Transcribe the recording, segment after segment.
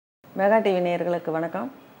Mega TV நேயர்களுக்கு வணக்கம்.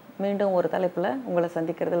 மீண்டும் ஒரு தலைப்பில் உங்களை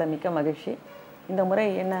சந்திக்கிறதுல மிக்க மகிழ்ச்சி. இந்த முறை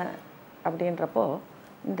என்ன அப்படின்றப்போ,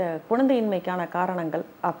 இந்த குழந்தையின்மைக்கான காரணங்கள்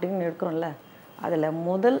அப்படின்னு எடுக்கிறோம்ல, அதில்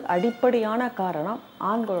முதல் அடிப்படையான காரணம்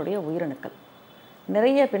ஆண்களுடைய உயிரணுக்கள்.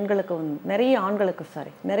 நிறைய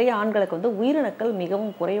ஆண்களுக்கு வந்து உயிரணுக்கள்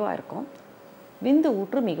மிகவும் குறைவாக இருக்கும், விந்து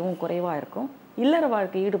ஊற்று மிகவும் குறைவாக இருக்கும், இல்லற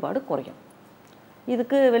வாழ்க்கை ஈடுபாடு குறையும்.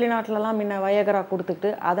 இதுக்கு வெளிநாட்டிலலாம் முன்ன வயகரா கொடுத்துட்டு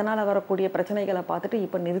அதனால் வரக்கூடிய பிரச்சனைகளை பார்த்துட்டு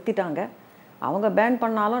இப்போ நிறுத்திட்டாங்க. அவங்க பேன்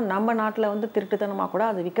பண்ணாலும் நம்ம நாட்டில் வந்து திருட்டுத்தனமாக கூட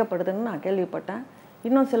அது விற்கப்படுதுன்னு நான் கேள்விப்பட்டேன்.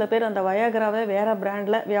 இன்னும் சில பேர் அந்த வயகராவை வேறு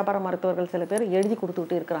பிராண்டில் வியாபார மருத்துவர்கள் சில பேர் எழுதி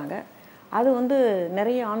கொடுத்துக்கிட்டு இருக்கிறாங்க. அது வந்து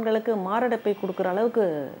நிறைய ஆண்களுக்கு மாரடைப்பை கொடுக்குற அளவுக்கு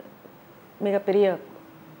மிகப்பெரிய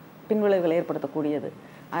பின்விளைவுகள் ஏற்படுத்தக்கூடியது.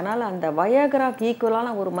 அதனால் அந்த வயகராக்கு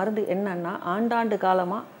ஈக்குவலான ஒரு மருந்து என்னன்னா, ஆண்டாண்டு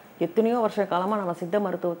காலமாக எத்தனையோ வருஷ காலமாக நம்ம சித்த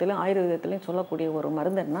மருத்துவத்திலையும் ஆயுர்வேதத்திலையும் சொல்லக்கூடிய ஒரு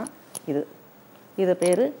மருந்துன்னா இது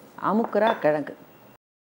பேர் அமுக்குரா கிழங்கு.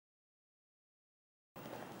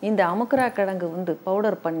 இந்த அமுக்குரா கிழங்கு வந்து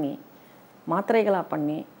பவுடர் பண்ணி மாத்திரைகளாக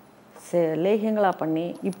பண்ணி லேகியங்களாக பண்ணி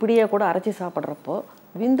இப்படியே கூட அரைச்சி சாப்பிட்றப்போ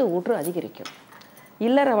விந்து ஊற்று அதிகரிக்கும்,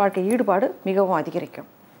 இல்லற வாழ்க்கை ஈடுபாடு மிகவும் அதிகரிக்கும்.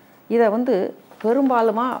 இதை வந்து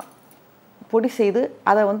பெரும்பாலுமா பொடி செய்து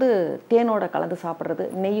அதை வந்து தேனோட கலந்து சாப்பிட்றது,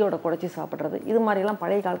 நெய்யோட குழச்சி சாப்பிட்றது, இது மாதிரிலாம்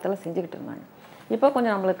பழைய காலத்தில் செஞ்சுக்கிட்டு இருந்தாங்க. இப்போ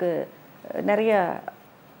கொஞ்சம் நம்மளுக்கு நிறைய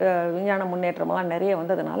விஞ்ஞான முன்னேற்றமெல்லாம் நிறைய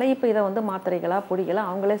வந்ததுனால இப்போ இதை வந்து மாத்திரைகளாக பொடிகளாக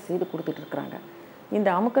அவங்களே செய்து கொடுத்துட்ருக்குறாங்க. இந்த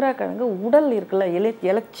அமுக்குரா கிழங்கு உடல் இருக்குல்ல,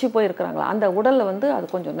 இழைச்சி போயிருக்கிறாங்களா, அந்த உடலில் வந்து அது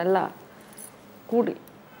கொஞ்சம் நல்லா கூடி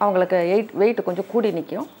அவங்களுக்கு வெயிட் கொஞ்சம் கூடி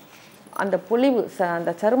நிற்கும். அந்த பொலிவு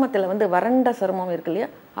அந்த சருமத்தில் வந்து வறண்ட சருமம் இருக்கு இல்லையா,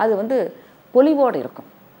 அது வந்து பொலிவோடு இருக்கும்.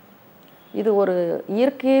 இது ஒரு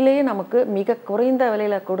இயற்கையிலேயே நமக்கு மிக குறைந்த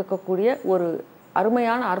விலையில் கொடுக்கக்கூடிய ஒரு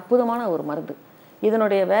அருமையான அற்புதமான ஒரு மருந்து.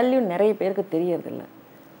 இதனுடைய வேல்யூ நிறைய பேருக்கு தெரியறதில்லை.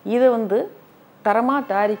 இதை வந்து தரமாக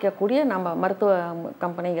தயாரிக்கக்கூடிய நம்ம மருத்துவ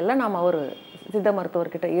கம்பெனிகளில் நம்ம ஒரு சித்த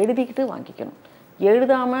மருத்துவர்கிட்ட எழுதிக்கிட்டு வாங்கிக்கணும்.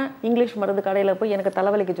 எழுதாமல் இங்கிலீஷ் மருந்து கடையில் போய் எனக்கு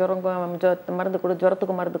தலைவலிக்கு மருந்து கொடு,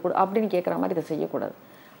 ஜுரத்துக்கு மருந்து கொடு அப்படின்னு கேட்குற மாதிரி இதை செய்யக்கூடாது.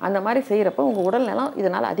 அந்த மாதிரி செய்கிறப்போ உங்கள் உடல் நலம்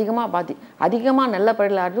இதனால் அதிகமாக நல்ல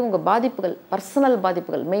படியில் ஆடுது. உங்கள் பாதிப்புகள், பர்சனல்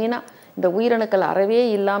பாதிப்புகள், மெயினாக இந்த உயிரணுக்கள் அறவே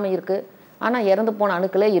இல்லாமல் இருக்குது, ஆனால் இறந்து போன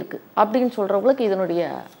அணுக்களே இருக்குது அப்படின்னு சொல்கிறவங்களுக்கு இதனுடைய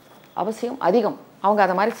அவசியம் அதிகம். அவங்க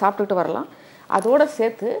அதை மாதிரி சாப்பிட்டுட்டு வரலாம். அதோடு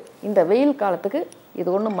சேர்த்து இந்த வெயில் காலத்துக்கு இது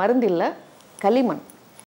ஒன்றும் மருந்து இல்லை, களிமண்.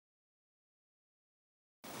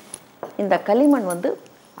 இந்த களிமண் வந்து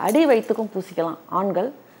அடி வயிற்றுக்கும் பூசிக்கலாம்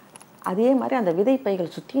ஆண்கள். அதே மாதிரி அந்த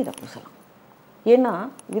விதைப்பைகள் சுற்றி இதை பூசலாம். ஏன்னா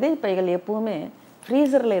விதைப்பைகள் எப்போவுமே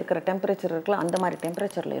ஃப்ரீசரில் இருக்கிற டெம்பரேச்சர் இருக்கலாம், அந்த மாதிரி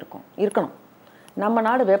டெம்பரேச்சரில் இருக்கணும். நம்ம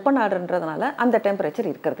நாடு வெப்ப நாடுன்றதுனால அந்த டெம்பரேச்சர்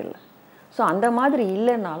இருக்கிறதில்ல. ஸோ அந்த மாதிரி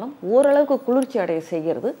இல்லைன்னாலும் ஓரளவுக்கு குளிர்ச்சி அடைய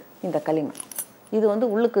செய்கிறது இந்த களிமண். இது வந்து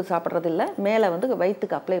உள்ளுக்கு சாப்பிட்றது இல்லை, மேலே வந்து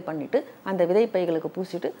வயிற்றுக்கு அப்ளை பண்ணிவிட்டு அந்த விதைப்பைகளுக்கு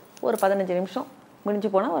பூசிட்டு ஒரு 15 நிமிஷம்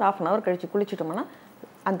முடிஞ்சு போனால் ஒரு 1/2 hour கழித்து குளிச்சிட்டோம்னா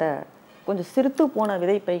அந்த கொஞ்சம் சிறுத்து போன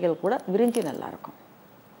விதைப்பைகள் கூட விரிஞ்சு நல்லாயிருக்கும்.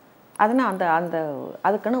 அதனால்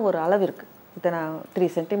அதுக்குன்னு ஒரு அளவு இருக்குது. இத்தனை 3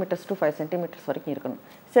 centimeters to 5 centimeters வரைக்கும் இருக்கணும்.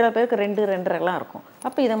 சில பேருக்கு 2-2.5 இருக்கும்.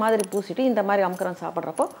 அப்போ இதை மாதிரி பூசிட்டு இந்த மாதிரி அமுக்குரம்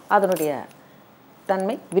சாப்பிட்றப்போ அதனுடைய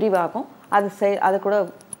தன்மை விரிவாகும். அது கூட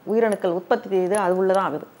உயிரணுக்கள் உற்பத்தி செய்து அது உள்ளதான்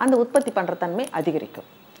ஆகுது. அந்த உற்பத்தி பண்ணுற தன்மை அதிகரிக்கும்,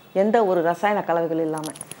 எந்த ஒரு ரசாயன கலவைகள்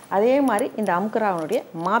இல்லாமல். அதே மாதிரி இந்த அமுக்குராவனுடைய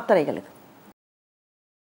மாத்திரைகளுக்கு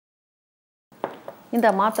இந்த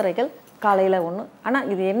மாத்திரைகள் காலையில் ஒன்று. ஆனால்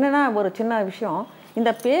இது என்னென்னா ஒரு சின்ன விஷயம்,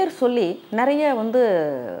 இந்த பேர் சொல்லி நிறைய வந்து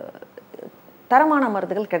தரமான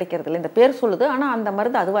மருந்துகள் கிடைக்கிறதில்ல. இந்த பேர் சொல்லுது, ஆனால் அந்த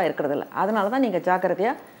மருந்து அதுவாக இருக்கிறதில்ல. அதனால தான் நீங்கள்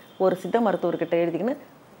ஜாக்கிரதையாக ஒரு சித்த மருத்துவர்கிட்ட எழுதிக்கின்னு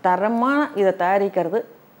தரமான இதை தயாரிக்கிறது.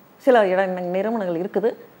 சில நிறுவனங்கள்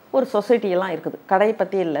இருக்குது, ஒரு சொசைட்டியெல்லாம் இருக்குது, கடை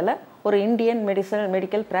பற்றி இல்லைல்ல, ஒரு Indian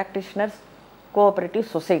medical practitioners cooperative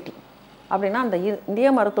society அப்படின்னா அந்த இந்திய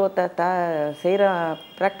மருத்துவத்தை செய்கிற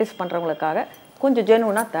ப்ராக்டிஸ் பண்ணுறவங்களுக்காக கொஞ்சம்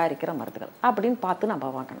ஜெனுவனாக தயாரிக்கிற மருந்துகள் அப்படின்னு பார்த்து நம்ம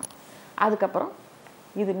வாங்கணும். அதுக்கப்புறம்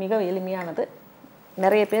இது மிக எளிமையானது.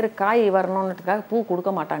 நிறைய பேர் காய் வரணுன்றதுக்காக பூ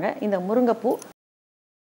கொடுக்க மாட்டாங்க. இந்த முருங்கைப்பூ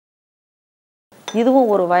இதுவும்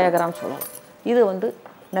ஒரு வயகரான்னு சொல்லலாம். இது வந்து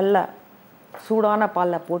நல்லா சூடான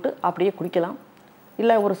பாலில் போட்டு அப்படியே குடிக்கலாம்.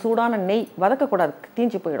 இல்லை ஒரு சூடான நெய், வதக்கக்கூடாது,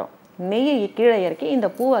 தீஞ்சு போயிடும், நெய்யை கீழே இறக்கி இந்த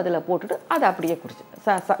பூவை அதில் போட்டுட்டு அதை அப்படியே குடிச்சு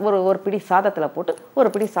ஒரு பிடி சாதத்தில் போட்டு ஒரு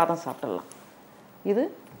பிடி சாதம் சாப்பிட்றலாம். இது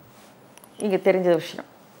இங்கே தெரிஞ்ச விஷயம்.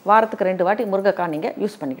 வாரத்துக்கு 2 வாட்டி முருங்கைக்காய் நீங்கள்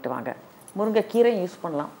யூஸ் பண்ணிக்கிட்டு வாங்க. முருங்கைக்கீரையும் யூஸ்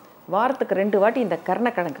பண்ணலாம். வாரத்துக்கு 2 வாட்டி இந்த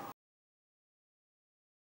கருணக்கிழங்கு,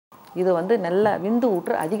 இது வந்து நல்ல விந்து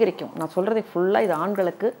ஊற்று அதிகரிக்கும். நான் சொல்கிறது ஃபுல்லாக இது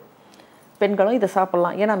ஆண்களுக்கு, பெண்களும் இதை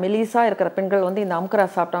சாப்பிட்லாம். ஏன்னா மெலிசாக இருக்கிற பெண்கள் வந்து இந்த அமுக்குரா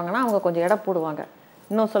சாப்பிட்டாங்கன்னா அவங்க கொஞ்சம் எடை போடுவாங்க.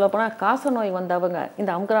 இன்னும் சொல்லப்போனால் காச நோய் வந்தவங்க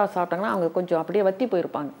இந்த அமுக்குரா சாப்பிட்டாங்கன்னா அவங்க கொஞ்சம் அப்படியே வற்றி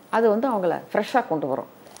போயிருப்பாங்க. அது வந்து அவங்கள ஃப்ரெஷ்ஷாக கொண்டு வரும்.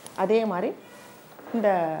 அதே மாதிரி இந்த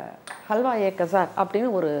ஹல்வா ஏ கசார் அப்படின்னு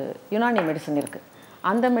ஒரு யுனானி மெடிசன் இருக்குது.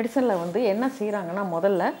 அந்த மெடிசனில் வந்து என்ன செய்கிறாங்கன்னா,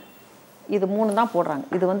 முதல்ல இது 3 தான் போடுறாங்க.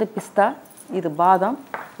 இது வந்து பிஸ்தா, இது பாதாம்,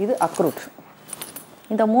 இது அக்ரூட்.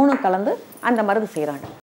 இந்த 3 கலந்து அந்த மருந்து செய்கிறாங்க.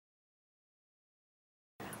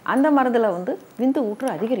 அந்த மருந்தில் வந்து விந்து ஊற்று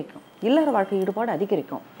அதிகரிக்கும், இல்லற வாழ்க்கை ஈடுபாடு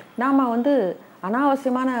அதிகரிக்கும். நாம் வந்து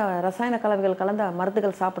அனாவசியமான ரசாயன கலவைகள் கலந்த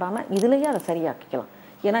மருந்துகள் சாப்பிடாம இதுலேயே அதை சரியாக்கிக்கலாம்.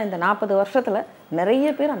 ஏன்னா இந்த 40 வருஷத்தில் நிறைய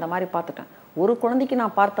பேர் அந்த மாதிரி பார்த்துட்டேன். ஒரு குழந்தைக்கு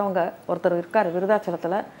நான் பார்த்தவங்க ஒருத்தர் இருக்கார்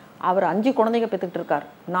விருதாச்சலத்தில். அவர் 5 குழந்தைங்க பெற்றுக்கிட்டு இருக்கார்.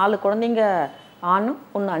 4 குழந்தைங்க ஆணும்,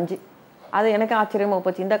 1 5. அது எனக்கு ஆச்சரியமாக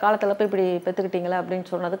போச்சு. இந்த காலத்தில் போய் இப்படி பெற்றுக்கிட்டீங்களே அப்படின்னு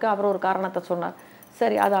சொன்னதுக்கு அவர் ஒரு காரணத்தை சொன்னார்.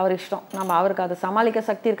 சரி, அது அவர் இஷ்டம். நம்ம அவருக்கு அது சமாளிக்க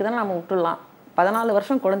சக்தி இருக்குதுன்னு நம்ம விட்டுடலாம். 14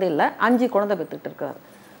 வருஷம் குழந்தை இல்லை, 5 குழந்தை பெற்றுக்கிட்டு இருக்கார்.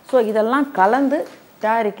 ஸோ இதெல்லாம் கலந்து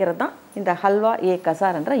தயாரிக்கிறது தான் இந்த ஹல்வா ஏ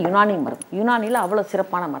கசார் என்ற யுனானி மருந்து. யுனானியில் அவ்வளோ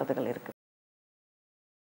சிறப்பான மருந்துகள் இருக்குது.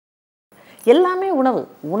 எல்லாமே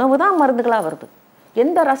உணவு தான் மருந்துகளாக வருது.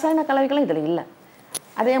 எந்த ரசாயன கலவைகளும் இதில் இல்லை.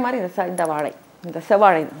 அதே மாதிரி இந்த வாழை, இந்த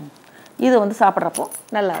செவ்வாழை, இது வந்து சாப்பிட்றப்போ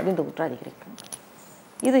நல்லா விந்து ஊற்று அதிகரிக்கும்.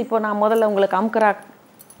 இது இப்போ நான் முதல்ல உங்களுக்கு அம்கரா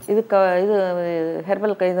இது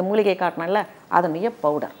ஹெர்பல் இது மூலிகை காட்டினேன்ல, அதனுடைய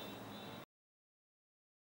பவுடர்.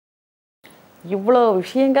 இவ்வளோ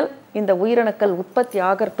விஷயங்கள் இந்த உயிரணுக்கள் உற்பத்தி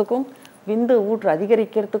ஆகிறதுக்கும், விந்து ஊற்று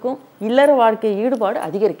அதிகரிக்கிறதுக்கும், இல்லற வாழ்க்கை ஈடுபாடு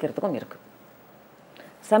அதிகரிக்கிறதுக்கும் இருக்குது.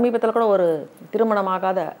 சமீபத்தில் கூட ஒரு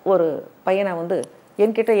திருமணமாகாத ஒரு பையனை வந்து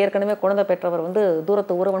என்கிட்ட ஏற்கனவே குழந்தை பெற்றவர் வந்து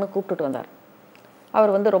தூரத்து உறவுன்னு கூப்பிட்டுட்டு வந்தார்.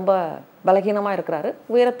 அவர் வந்து ரொம்ப பலகீனமாக இருக்கிறாரு,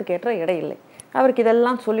 உயரத்துக்கு ஏற்ற எடை இல்லை. அவருக்கு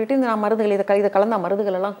இதெல்லாம் சொல்லிவிட்டு இந்த நான் மருந்துகள் இதை கலந்த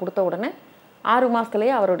மருந்துகள் எல்லாம் கொடுத்த உடனே 6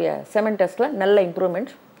 மாதத்துலேயே அவருடைய செமன் டெஸ்ட்டில் நல்ல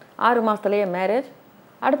இம்ப்ரூவ்மெண்ட். 6 மாதத்துலேயே மேரேஜ்,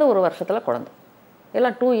 அடுத்த 1 வருஷத்தில் குழந்தை.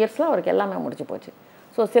 எல்லாம் 2 இயர்ஸில் அவருக்கு எல்லாமே முடிச்சு போச்சு.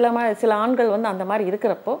 ஸோ சில ஆண்கள் வந்து அந்த மாதிரி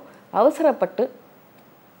இருக்கிறப்போ அவசரப்பட்டு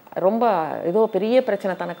ரொம்ப ஏதோ பெரிய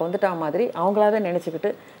பிரச்சனை தனக்கு வந்துட்டா மாதிரி அவங்களாவே நினச்சிக்கிட்டு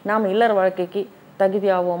நாம் இல்லற வாழ்க்கைக்கு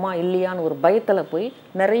தகுதியாகுவோமா இல்லையான்னு ஒரு பயத்தில் போய்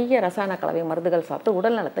நிறைய ரசாயன கலவை மருந்துகள் சாப்பிட்டு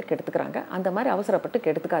உடல் நலத்தை கெடுத்துக்கிறாங்க. அந்த மாதிரி அவசரப்பட்டு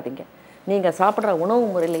கெடுத்துக்காதீங்க. நீங்கள் சாப்பிட்ற உணவு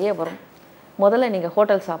முறையிலேயே வரும். முதல்ல நீங்கள்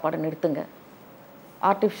ஹோட்டல் சாப்பாடு நிறுத்துங்க.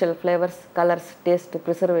 Artificial flavours, colours, taste,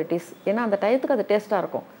 preservatives, ஏன்னா அந்த டயத்துக்கு அது டேஸ்ட்டாக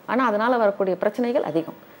இருக்கும், ஆனால் அதனால் வரக்கூடிய பிரச்சனைகள்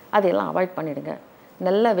அதிகம். அதையெல்லாம் அவாய்ட் பண்ணிவிடுங்க.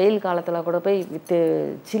 நல்ல வெயில் காலத்தில் கூட போய்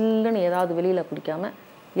சில்லுன்னு ஏதாவது வெளியில் குடிக்காமல்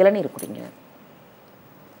இளநீர் குடிங்க,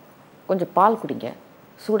 கொஞ்சம் பால் குடிங்க,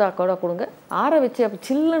 சூடாக கூட கொடுங்க. ஆற வச்சு அப்போ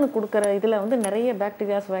சில்லுன்னு கொடுக்குற இதில் வந்து நிறைய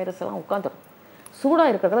பாக்டீரியாஸ், வைரஸ் எல்லாம் உட்காந்துடும்.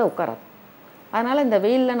 சூடாக இருக்கிறதுல உட்காராது. அதனால் இந்த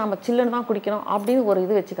வெயிலில் நம்ம சில்லுன்னு தான் குடிக்கணும் அப்படின்னு ஒரு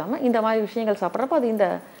இது வச்சுக்காமல் இந்த மாதிரி விஷயங்கள் சாப்பிட்றப்போ அது இந்த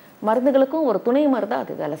மருந்துகளுக்கும் ஒரு துணை மருந்தாக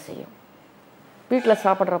அது வேலை செய்யும். வீட்டில்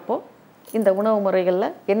சாப்பிட்றப்போ இந்த உணவு முறைகளில்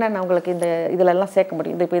என்னென்ன உங்களுக்கு இந்த இதிலெல்லாம் சேர்க்க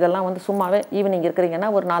முடியும். இப்போ இதெல்லாம் வந்து சும்மாவே ஈவினிங் இருக்கிறீங்கன்னா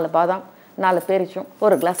ஒரு 4 பாதாம், 4 பேரிச்சம்,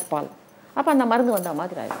 ஒரு கிளாஸ் பால், அப்போ அந்த மருந்து வந்த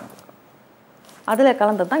மாதிரி ஆகிடும். அதில்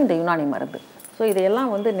கலந்தது தான் இந்த யுனானி மருந்து. ஸோ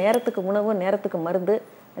இதையெல்லாம் வந்து நேரத்துக்கு உணவு, நேரத்துக்கு மருந்து,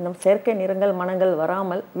 இந்த செயற்கை நிறங்கள் மனங்கள்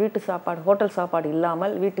வராமல், வீட்டு சாப்பாடு, ஹோட்டல் சாப்பாடு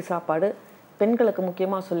இல்லாமல் வீட்டு சாப்பாடு. பெண்களுக்கு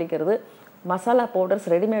முக்கியமாக சொல்லிக்கிறது, மசாலா பவுடர்ஸ்,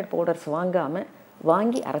 ரெடிமேட் பவுடர்ஸ்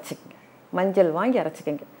வாங்கி அரைச்சிக்கங்க. மஞ்சள் வாங்கி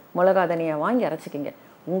அரைச்சிக்கங்க, மிளகா தனியா வாங்கி அரைச்சிக்கங்க.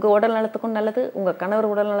 உங்கள் உடல் நலத்துக்கும் நல்லது, உங்கள் கணவர்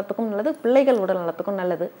உடல் நலத்துக்கும் நல்லது, பிள்ளைகள் உடல் நலத்துக்கும்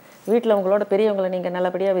நல்லது. வீட்டில் உங்களோட பெரியவங்களை நீங்கள்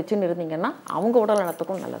நல்லபடியாக வச்சுன்னு இருந்தீங்கன்னா அவங்க உடல்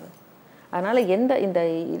நலத்துக்கும் நல்லது. அதனால் இந்த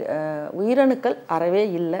உயிரணுக்கள் அறவே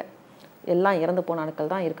இல்லை, எல்லாம் இறந்து போன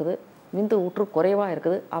அணுக்கள் தான் இருக்குது, விந்து ஊற்று குறைவாக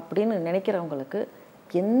இருக்குது அப்படின்னு நினைக்கிறவங்களுக்கு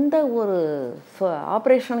எந்த ஒரு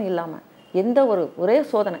ஆப்ரேஷனும் இல்லாமல்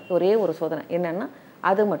ஒரே ஒரு சோதனை என்னென்னா,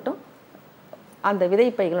 அது மட்டும் அந்த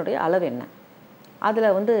விதைப்பைகளுடைய அளவு என்ன,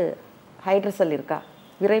 அதில் வந்து ஹைட்ரசல் இருக்கா,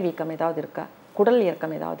 விரைவீக்கம் ஏதாவது இருக்கா, குடல்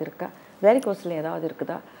இயக்கம் ஏதாவது இருக்கா, வேரிகோஸ்ல ஏதாவது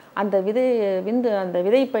இருக்குதா, அந்த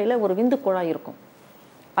விதைப்பையில் ஒரு விந்து குழாய் இருக்கும்,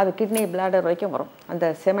 அது கிட்னி பிளாடர் வரைக்கும் வரும், அந்த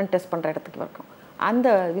செமன் டெஸ்ட் பண்ணுற இடத்துக்கு வரைக்கும். அந்த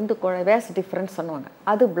விந்து குழாய் வேஸ் டிஃப்ரென்ஸ் பண்ணுவாங்க,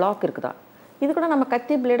 அது பிளாக் இருக்குதா. இது கூட நம்ம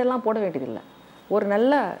கத்தி பிளேடெல்லாம் போட வேண்டியதில்லை. ஒரு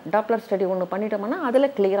நல்ல டாப்லர் ஸ்டடி ஒன்று பண்ணிட்டோம்னா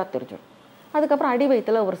அதில் கிளியராக தெரிஞ்சிடும். அதுக்கப்புறம் அடி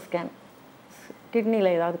வயிற்றில் ஒரு ஸ்கேன்,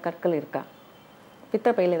 கிட்னியில் ஏதாவது கற்கள் இருக்கா,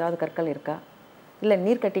 பித்தப்பையில் ஏதாவது கற்கள் இருக்கா, இல்லை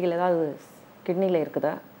நீர்க்கட்டிகள் ஏதாவது கிட்னியில்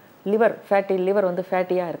இருக்குதா, லிவர் வந்து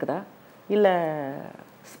ஃபேட்டியாக இருக்குதா, இல்லை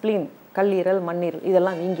ஸ்ப்ளீன், கல்லீரல், மண்ணீரல்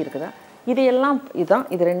இதெல்லாம் வீங்கி இருக்குதா.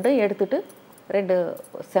 இது ரெண்டும் எடுத்துகிட்டு 2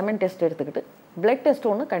 செமன் டெஸ்ட் எடுத்துக்கிட்டு பிளட் டெஸ்ட்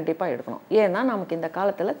ஒன்று கண்டிப்பாக எடுக்கணும். ஏன்னா நமக்கு இந்த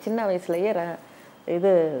காலத்தில் சின்ன வயசுலேயே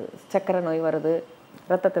சர்க்கரை நோய் வருது,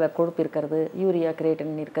 ரத்தத்தில் கொழுப்பு இருக்கிறது, யூரியா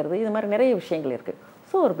கிரியேட்டின் இருக்கிறது, இது மாதிரி நிறைய விஷயங்கள் இருக்குது.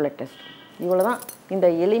 ஸோ ஒரு பிளட் டெஸ்ட் இவ்வளோ தான். இந்த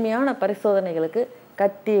எளிமையான பரிசோதனைகளுக்கு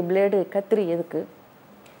கத்தி, பிளேடு, கத்திரி எதுக்கு,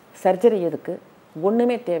 சர்ஜரி எதுக்கு,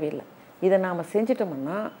 ஒன்றுமே தேவையில்லை. இதை நாம்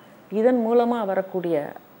செஞ்சிட்டோம்னா இதன் மூலமாக வரக்கூடிய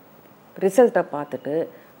ரிசல்ட்டை பார்த்துட்டு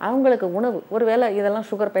அவங்களுக்கு உணவு, ஒருவேளை இதெல்லாம்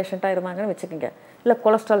சுகர் பேஷண்ட்டாக இருந்தாங்கன்னு வச்சுக்கோங்க, இல்லை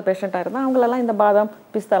கொலஸ்ட்ரால் பேஷண்ட்டாக இருந்தால் அவங்களெல்லாம் இந்த பாதாம்,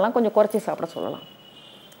 பிஸ்தாலாம் கொஞ்சம் குறைச்சி சாப்பிட சொல்லலாம்.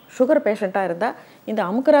 சுகர் பேஷண்ட்டாக இருந்தால் இந்த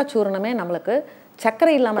அமுக்குரா சூர்ணமே நம்மளுக்கு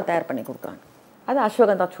சர்க்கரை இல்லாமல் தயார் பண்ணி கொடுக்குறாங்க. அது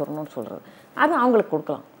அஸ்வகந்தா சூர்ணம்னு சொல்கிறது. அது அவங்களுக்கு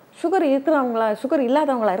கொடுக்கலாம். சுகர் சுகர்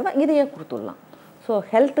இல்லாதவங்களா இருந்தால் இதையே கொடுத்துடலாம். So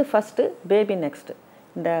health first, baby next.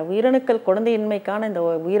 இந்த உயிரணுக்கள் குழந்தையின்மைக்கான இந்த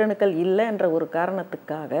உயிரணுக்கள் இல்லை என்ற ஒரு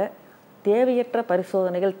காரணத்துக்காக தேவையற்ற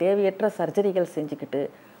பரிசோதனைகள், தேவையற்ற சர்ஜரிகள் செஞ்சுக்கிட்டு,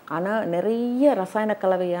 ஆனால் நிறைய ரசாயன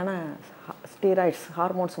கலவையான ஸ்டீராய்ட்ஸ்,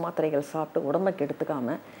 ஹார்மோன்ஸ் மாத்திரைகள் சாப்பிட்டு உடம்புக்கு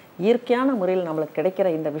எடுத்துக்காமல் இயற்கையான முறையில் நம்மளுக்கு கிடைக்கிற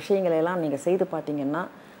இந்த விஷயங்களையெல்லாம் நீங்கள் செய்து பார்த்தீங்கன்னா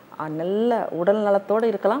நல்ல உடல் நலத்தோடு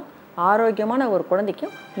இருக்கலாம். ஆரோக்கியமான ஒரு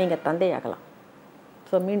குழந்தைக்கும் நீங்கள் தந்தையாகலாம்.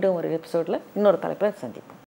 ஸோ மீண்டும் ஒரு எபிசோடில் இன்னொரு தலைப்பில் சந்திப்போம்.